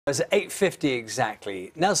It's 8:50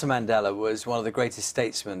 exactly. Nelson Mandela was one of the greatest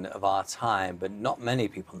statesmen of our time, but not many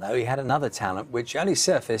people know he had another talent which only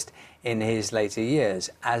surfaced in his later years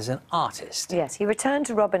as an artist. Yes, he returned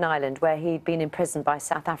to Robben Island, where he'd been imprisoned by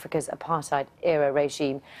South Africa's apartheid-era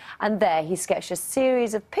regime. And there he sketched a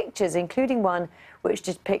series of pictures, including one which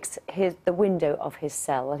depicts the window of his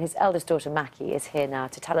cell. And his eldest daughter, Maki, is here now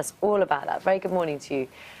to tell us all about that. Very good morning to you.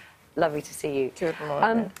 Lovely to see you. Good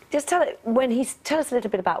morning. Just tell us a little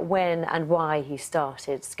bit about when and why he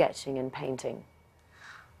started sketching and painting.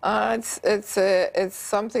 It's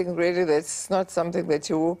something really that's not something that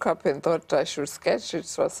you woke up and thought I should sketch.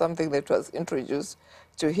 It was something that was introduced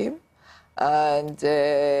to him, and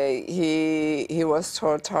he was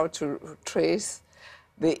taught how to trace.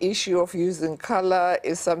 The issue of using color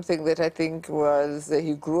is something that I think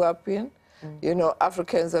he grew up in. You know,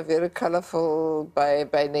 Africans are very colorful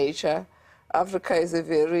by nature. Africa is a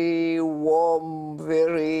very warm,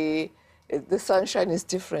 the sunshine is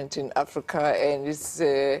different in Africa, and it's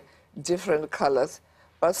different colors.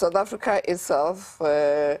 But South Africa itself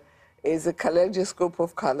is a kaleidoscope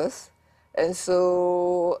of colors. And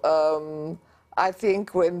so I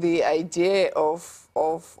think when the idea of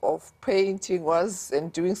painting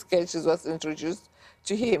and doing sketches was introduced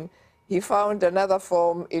to him, he found another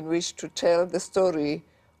form in which to tell the story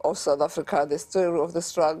of South Africa, the story of the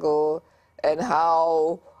struggle, and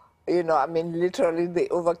how, you know, I mean, literally they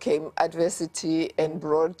overcame adversity and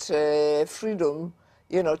brought freedom,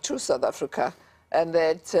 you know, to South Africa, and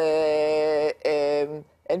that,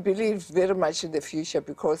 and believed very much in the future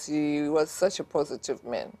because he was such a positive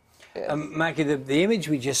man. Yeah. Maki, the image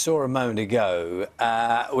we just saw a moment ago,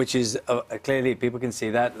 which is clearly, people can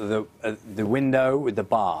see that, the window with the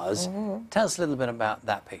bars. Mm-hmm. Tell us a little bit about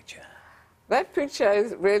that picture. That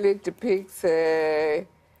picture really depicts the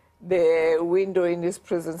window in his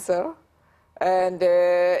prison cell. And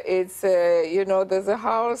it's, you know, there's a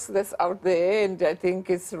house that's out there, and I think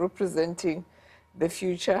it's representing the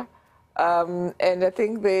future. And I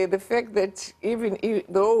think the fact that even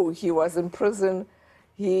though he was in prison,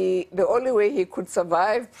 the only way he could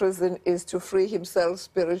survive prison is to free himself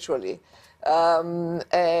spiritually.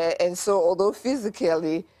 And so although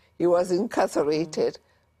physically he was incarcerated,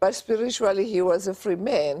 but spiritually he was a free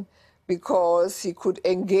man because he could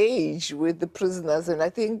engage with the prisoners and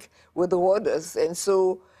I think with the warders. And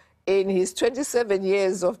so in his 27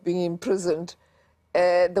 years of being imprisoned,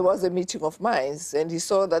 there was a meeting of minds, and he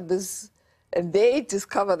saw that and they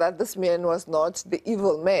discovered that this man was not the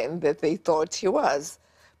evil man that they thought he was.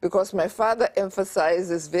 Because my father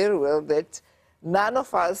emphasizes very well that none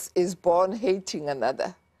of us is born hating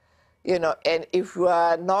another, you know. And if we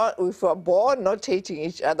are born not hating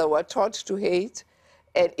each other, we're taught to hate.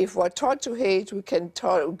 And if we're taught to hate, we can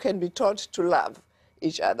be taught to love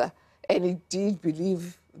each other. And he did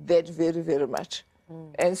believe that very, very much.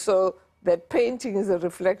 And so that painting is a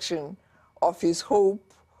reflection of his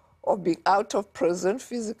hope of being out of prison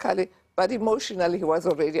physically, but emotionally he was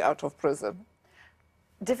already out of prison.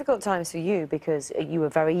 Difficult times for you because you were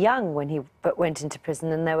very young when he went into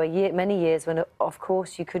prison, and there were many years when, of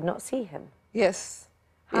course, you could not see him. Yes.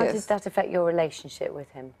 How did that affect your relationship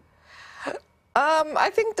with him?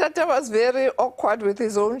 I think Tata was very awkward with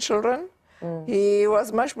his own children. He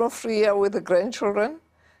was much more freer with the grandchildren.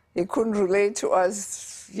 He couldn't relate to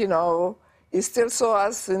us, you know. He still saw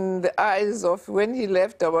us in the eyes of, when he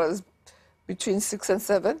left, I was between 6 and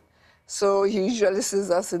 7. So he usually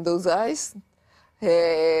sees us in those eyes.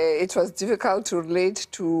 It was difficult to relate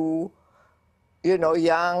to, you know,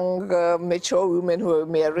 young, mature women who were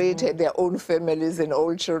married, had their own families and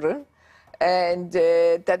old children. And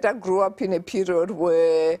Tata grew up in a period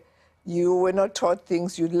where you were not taught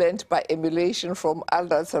things, you learned by emulation from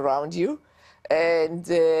adults around you. And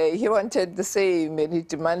he wanted the same, and he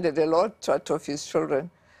demanded a lot out of his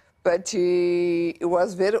children. But he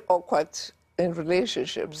was very awkward in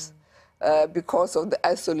relationships. Because of the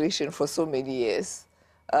isolation for so many years.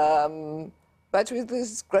 But with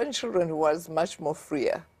his grandchildren, he was much more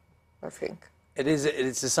freer, I think.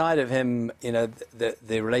 It's a side of him, you know,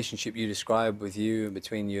 the relationship you describe with you,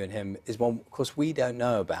 between you and him, is one, of course, we don't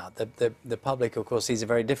know about. The public, of course, sees a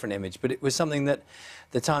very different image, but it was something that,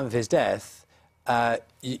 the time of his death,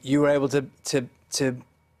 you were able to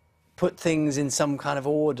put things in some kind of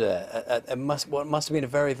order. What must have been a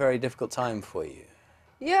very, very difficult time for you.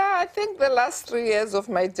 Yeah, I think the last 3 years of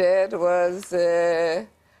my dad was, I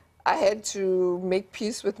had to make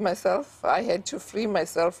peace with myself. I had to free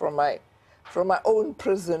myself from my own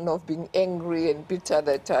prison of being angry and bitter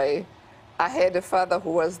that I had a father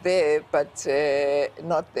who was there, but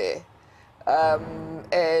not there.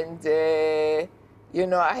 And You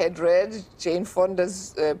know, I had read Jane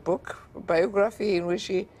Fonda's book, biography, in which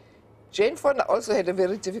Jane Fonda also had a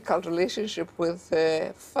very difficult relationship with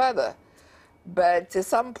her father. But at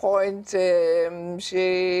some point,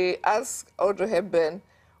 she asked Audrey Hepburn,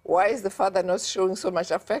 why is the father not showing so much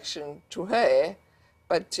affection to her,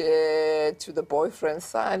 but to the boyfriend's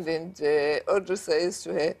son? And Audrey says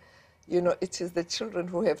to her, you know, it is the children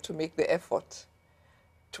who have to make the effort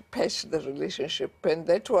to patch the relationship. And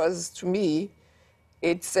that was, to me,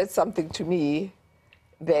 it said something to me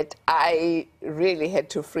that I really had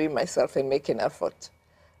to free myself and make an effort.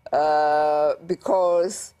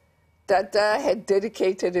 Because Tata had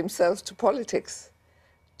dedicated himself to politics,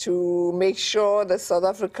 to make sure that South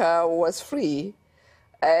Africa was free.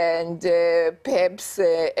 And perhaps,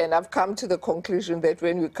 and I've come to the conclusion that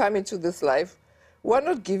when we come into this life, we're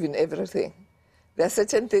not given everything. There are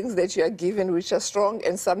certain things that you are given which are strong,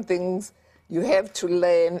 and some things you have to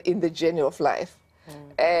learn in the journey of life.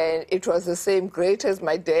 And it was the same, great as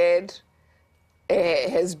my dad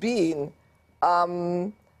has been.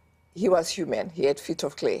 He was human. He had feet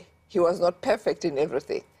of clay. He was not perfect in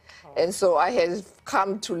everything. And so I had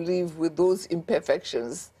come to live with those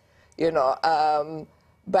imperfections, you know.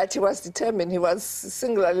 But he was determined. He was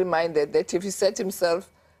singularly minded that if he set himself,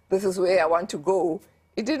 this is where I want to go,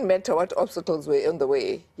 it didn't matter what obstacles were on the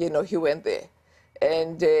way, you know, he went there.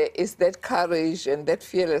 And it's that courage and that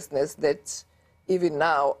fearlessness that even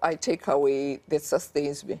now I take away that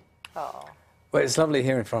sustains me. Oh. Well, it's lovely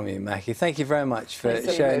hearing from you, Maki. Thank you very much for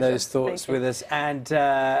sharing those thoughts with us. And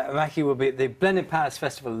Maki will be at the Blended Palace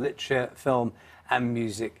Festival of Literature, Film and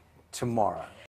Music tomorrow.